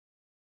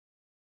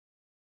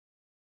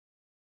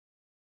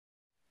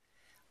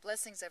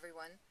Blessings,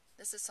 everyone.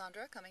 This is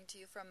Sandra coming to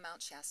you from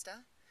Mount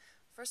Shasta.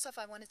 First off,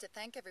 I wanted to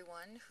thank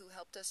everyone who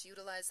helped us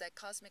utilize that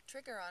cosmic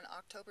trigger on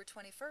October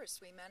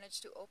 21st. We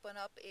managed to open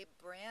up a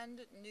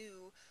brand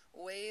new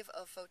wave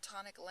of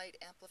photonic light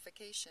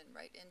amplification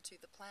right into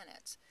the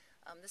planet.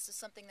 This is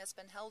something that's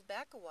been held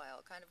back a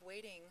while, kind of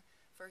waiting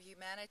for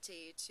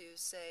humanity to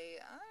say,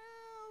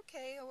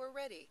 okay, we're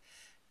ready.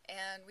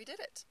 And we did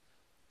it.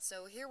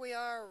 So here we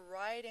are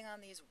riding on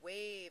these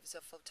waves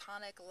of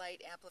photonic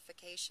light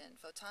amplification.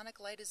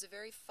 Photonic light is a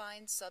very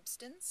fine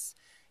substance.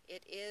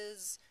 It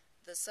is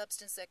the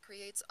substance that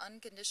creates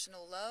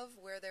unconditional love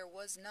where there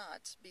was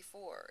not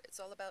before. It's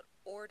all about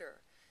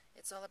order.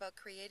 It's all about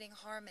creating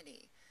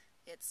harmony.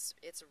 It's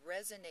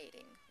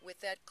resonating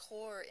with that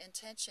core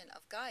intention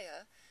of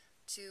Gaia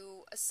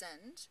to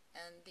ascend,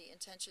 and the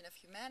intention of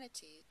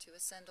humanity to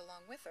ascend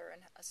along with her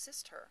and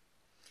assist her.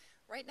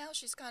 Right now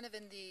she's kind of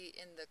in the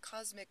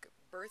cosmic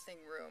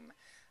birthing room.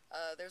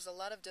 There's a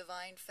lot of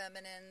divine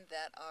feminine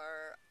that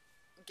are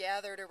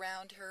gathered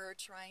around her,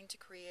 trying to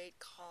create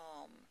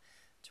calm,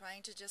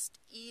 trying to just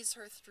ease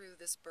her through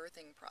this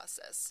birthing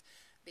process,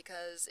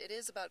 because it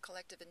is about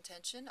collective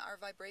intention. Our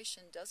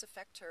vibration does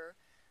affect her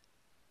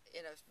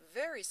in a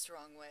very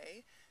strong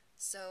way,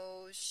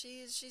 so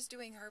she's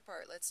doing her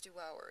part. Let's do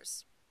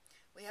ours.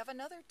 We have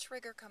another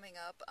trigger coming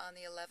up on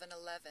the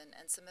 11/11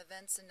 and some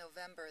events in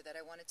November that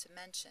I wanted to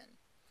mention.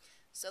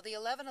 So the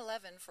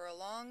 11/11 for a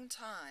long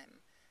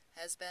time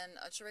has been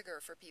a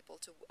trigger for people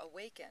to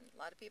awaken. A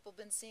lot of people have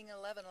been seeing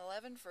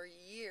 11/11 for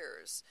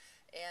years,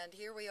 and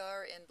here we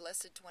are in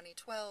blessed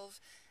 2012,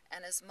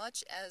 and as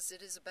much as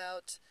it is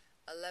about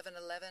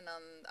 11/11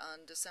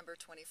 on December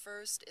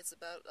 21st, it's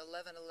about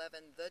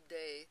 11/11 the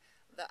day,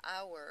 the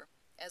hour,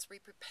 as we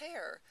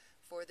prepare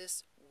for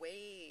this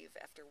wave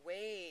after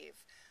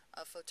wave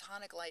of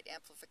photonic light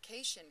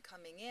amplification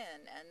coming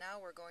in, and now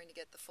we're going to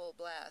get the full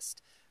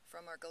blast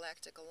from our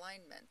galactic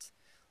alignment.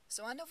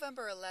 So on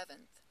November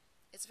 11th,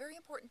 it's very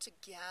important to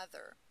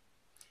gather.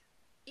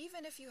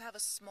 Even if you have a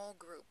small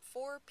group,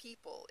 4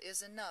 people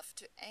is enough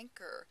to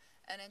anchor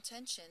an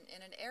intention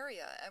in an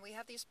area, and we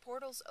have these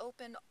portals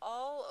open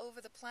all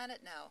over the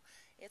planet now.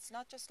 It's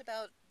not just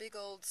about big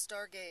old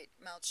Stargate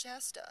Mount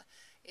Shasta.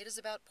 It is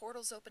about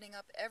portals opening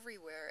up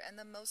everywhere, and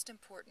the most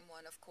important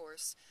one, of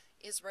course,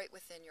 is right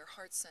within your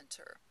heart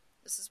center.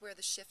 This is where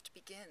the shift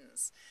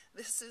begins.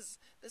 This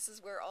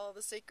is where all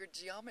the sacred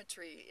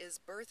geometry is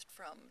birthed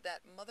from.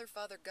 That Mother,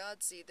 Father,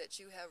 God seed that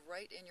you have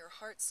right in your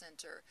heart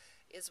center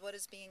is what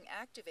is being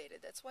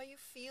activated. That's why you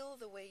feel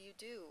the way you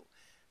do.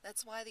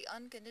 That's why the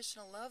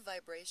unconditional love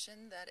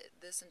vibration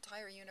that this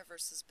entire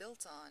universe is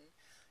built on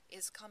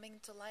is coming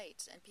to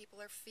light, and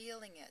people are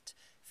feeling it,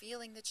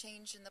 feeling the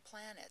change in the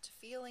planet,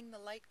 feeling the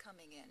light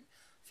coming in,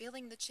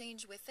 feeling the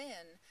change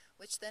within,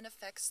 which then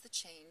affects the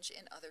change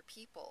in other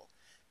people.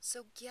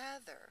 So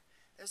gather.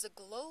 There's a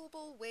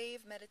global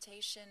wave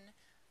meditation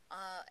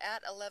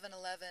at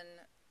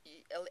 11:11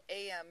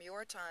 a.m.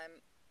 your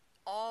time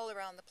all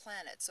around the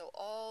planet, so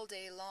all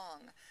day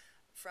long,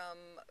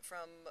 from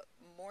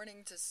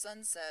morning to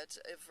sunset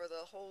for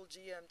the whole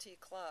GMT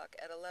clock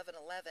at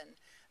 11:11,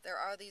 there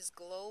are these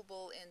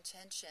global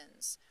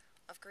intentions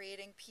of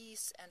creating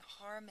peace and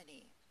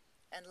harmony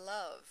and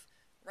love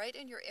right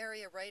in your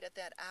area, right at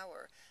that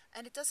hour.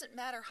 And it doesn't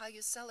matter how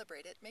you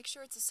celebrate it. Make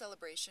sure it's a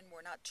celebration.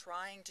 We're not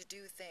trying to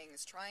do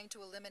things, trying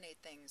to eliminate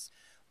things.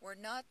 We're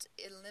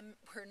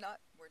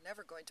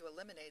never going to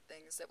eliminate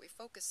things that we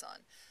focus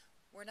on.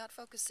 We're not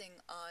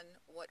focusing on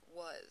what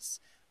was.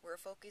 We're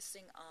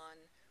focusing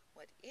on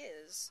what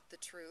is the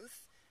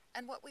truth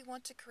and what we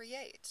want to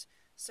create.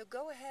 So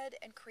go ahead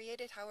and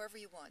create it however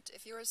you want.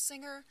 If you're a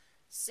singer,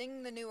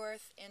 sing the new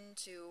earth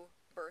into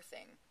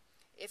birthing.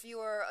 If you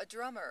are a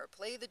drummer,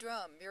 play the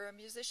drum. You're a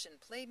musician,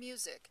 play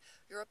music.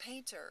 You're a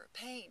painter,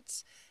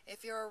 paint.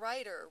 If you're a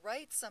writer,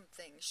 write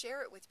something,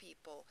 share it with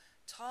people.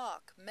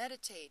 Talk,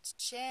 meditate,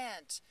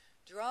 chant,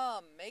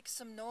 drum, make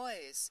some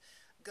noise.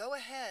 Go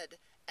ahead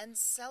and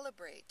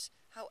celebrate.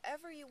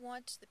 However you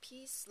want the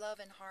peace, love,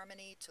 and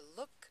harmony to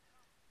look,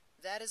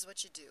 that is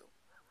what you do.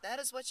 That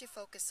is what you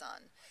focus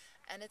on.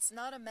 And it's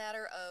not a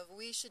matter of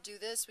we should do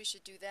this, we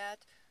should do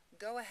that.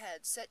 Go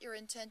ahead, set your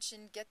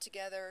intention, get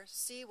together,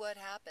 see what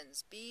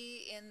happens,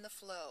 be in the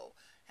flow.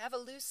 Have a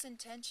loose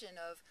intention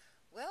of,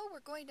 well, we're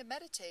going to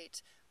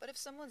meditate, but if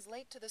someone's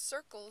late to the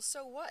circle,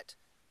 so what?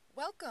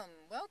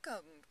 Welcome,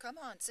 welcome, come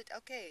on, sit,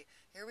 okay,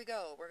 here we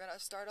go, we're going to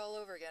start all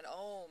over again.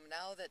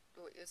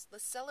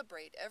 Let's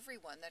celebrate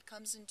everyone that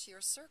comes into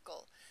your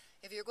circle.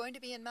 If you're going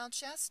to be in Mount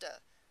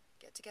Shasta,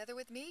 get together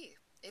with me.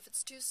 If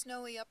it's too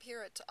snowy up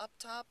here up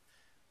top,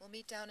 we'll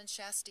meet down in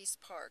Shasta's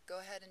Park. Go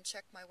ahead and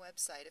check my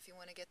website if you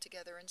want to get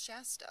together in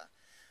Shasta.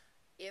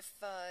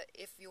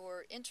 If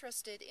you're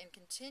interested in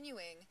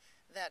continuing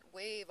that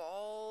wave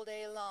all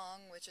day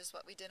long, which is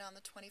what we did on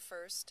the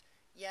 21st,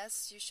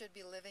 yes, you should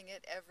be living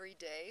it every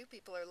day.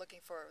 People are looking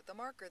for the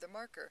marker, the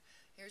marker.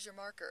 Here's your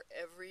marker.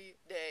 Every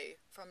day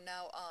from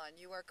now on,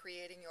 you are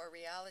creating your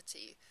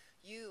reality.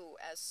 You,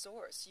 as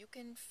source, you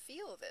can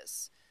feel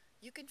this.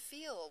 You can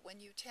feel, when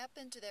you tap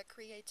into that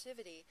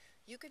creativity,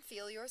 you can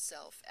feel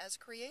yourself as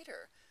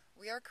creator.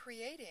 We are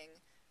creating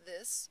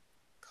this,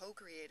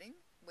 co-creating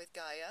with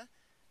Gaia,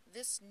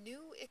 this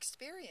new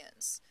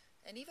experience.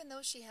 And even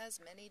though she has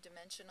many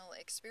dimensional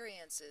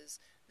experiences,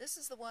 this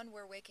is the one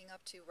we're waking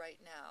up to right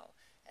now.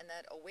 And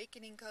that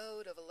awakening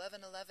code of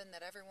 1111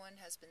 that everyone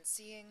has been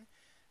seeing,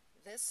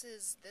 this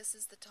is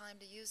the time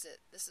to use it.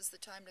 This is the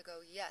time to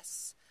go,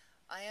 yes,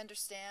 I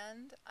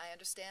understand I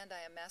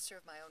am master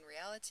of my own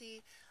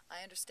reality.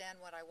 I understand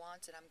what I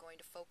want, and I'm going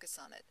to focus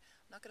on it.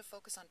 I'm not going to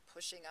focus on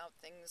pushing out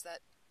things that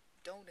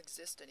don't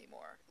exist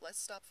anymore. Let's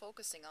stop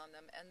focusing on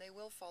them, and they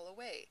will fall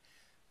away.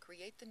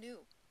 Create the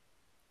new.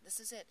 This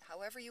is it.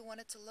 However you want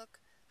it to look,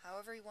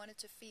 however you want it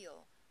to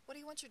feel. What do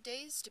you want your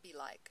days to be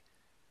like?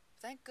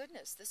 Thank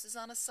goodness, this is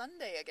on a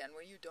Sunday again,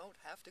 where you don't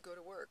have to go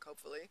to work,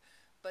 hopefully.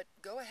 But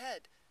go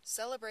ahead.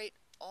 Celebrate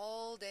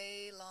all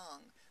day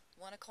long.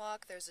 1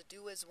 o'clock, there's a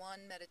do as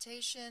one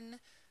meditation,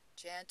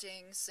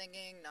 chanting,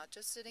 singing, not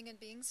just sitting and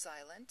being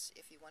silent.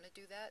 If you want to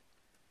do that,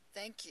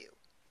 thank you.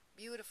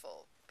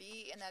 Beautiful.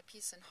 Be in that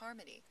peace and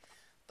harmony.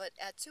 But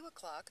at 2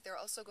 o'clock, they're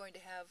also going to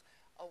have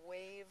a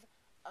wave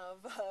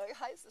of...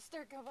 hi,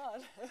 sister, come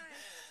on.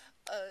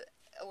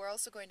 We're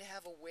also going to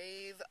have a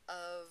wave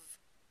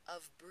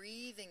of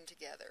breathing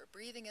together,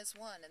 breathing as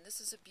one. And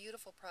this is a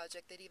beautiful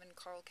project that even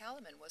Carl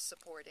Kalaman was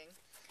supporting.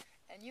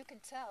 And you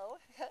can tell,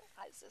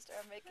 hi sister,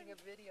 I'm making a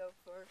video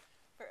for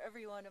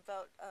everyone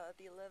about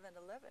the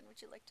 1111.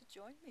 Would you like to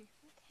join me?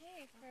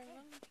 Okay, for a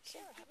moment.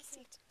 Sure, have a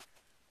seat.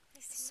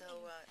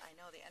 So I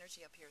know the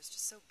energy up here is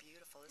just so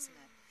beautiful, isn't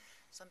it?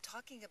 So I'm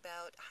talking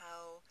about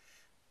how,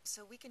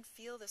 so we can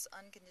feel this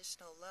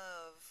unconditional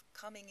love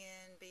coming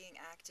in, being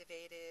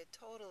activated,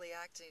 totally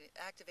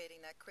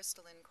activating that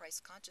crystalline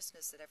Christ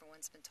consciousness that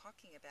everyone's been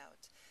talking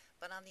about.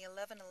 But on the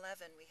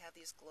 1111, we have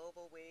these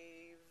global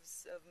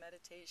waves of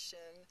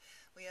meditation.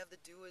 We have the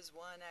do as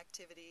one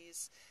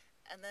activities.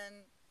 And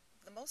then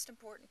the most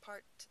important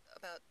part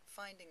about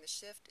finding the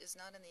shift is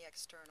not in the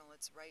external,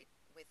 it's right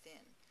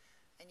within.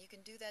 And you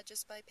can do that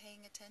just by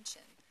paying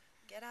attention.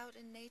 Get out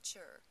in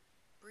nature.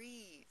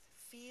 Breathe.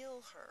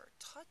 Feel her.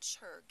 Touch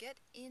her. Get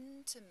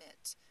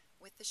intimate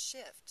with the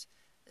shift.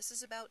 This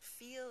is about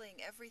feeling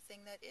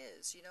everything that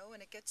is,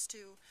 and it gets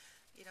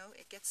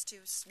to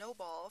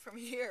snowball from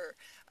here.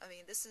 I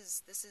mean, this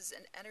is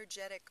an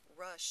energetic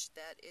rush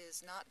that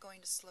is not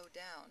going to slow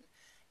down.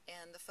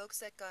 And the folks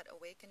that got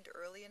awakened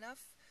early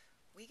enough,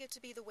 we get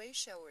to be the way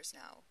showers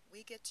now.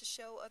 We get to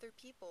show other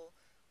people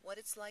what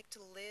it's like to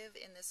live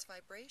in this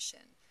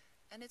vibration.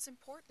 And it's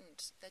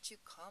important that you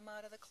come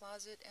out of the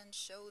closet and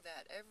show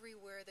that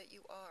everywhere that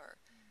you are.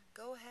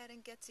 Go ahead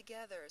and get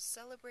together.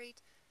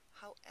 Celebrate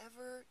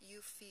however you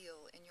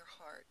feel in your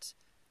heart.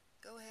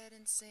 Go ahead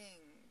and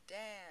sing,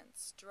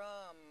 dance,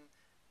 drum,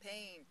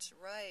 paint,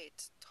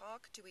 write,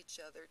 talk to each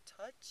other,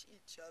 touch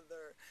each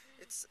other.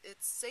 It's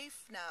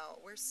safe now.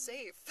 We're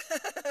safe.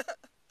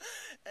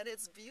 And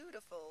it's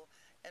beautiful.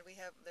 And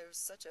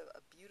there's such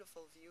a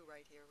beautiful view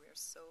right here. We are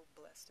so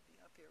blessed to be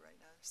up here right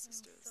now,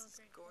 sisters. So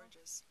it's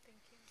gorgeous.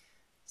 Thank you.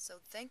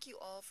 So thank you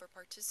all for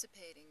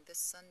participating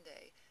this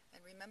Sunday.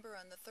 And remember,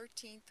 on the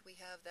 13th, we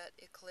have that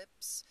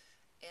eclipse.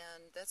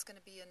 And that's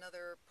going to be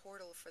another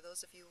portal for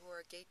those of you who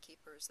are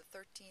gatekeepers, the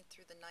 13th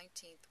through the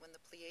 19th, when the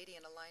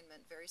Pleiadian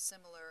alignment, very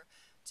similar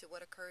to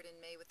what occurred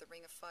in May with the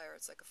Ring of Fire.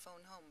 It's like a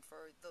phone home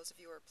for those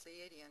of you who are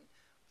Pleiadian.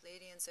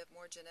 Pleiadians have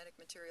more genetic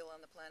material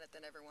on the planet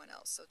than everyone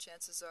else, so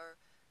chances are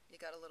you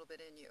got a little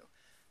bit in you.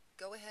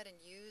 Go ahead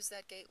and use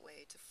that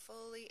gateway to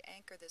fully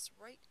anchor this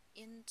right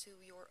into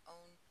your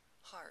own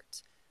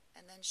heart,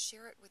 and then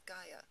share it with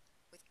Gaia,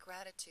 with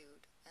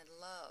gratitude and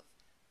love.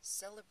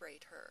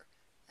 Celebrate her.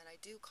 And I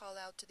do call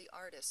out to the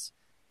artists,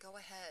 go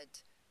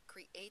ahead,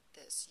 create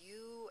this.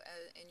 You,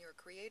 in your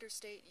creator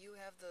state, you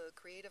have the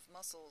creative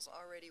muscles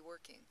already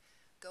working.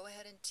 Go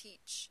ahead and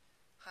teach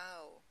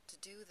how to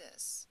do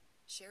this.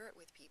 Share it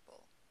with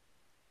people.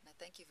 And I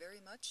thank you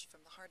very much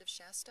from the heart of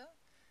Shasta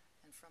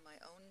and from my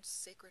own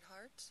sacred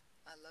heart.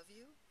 I love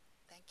you.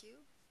 Thank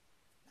you.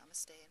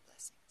 Namaste and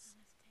blessings.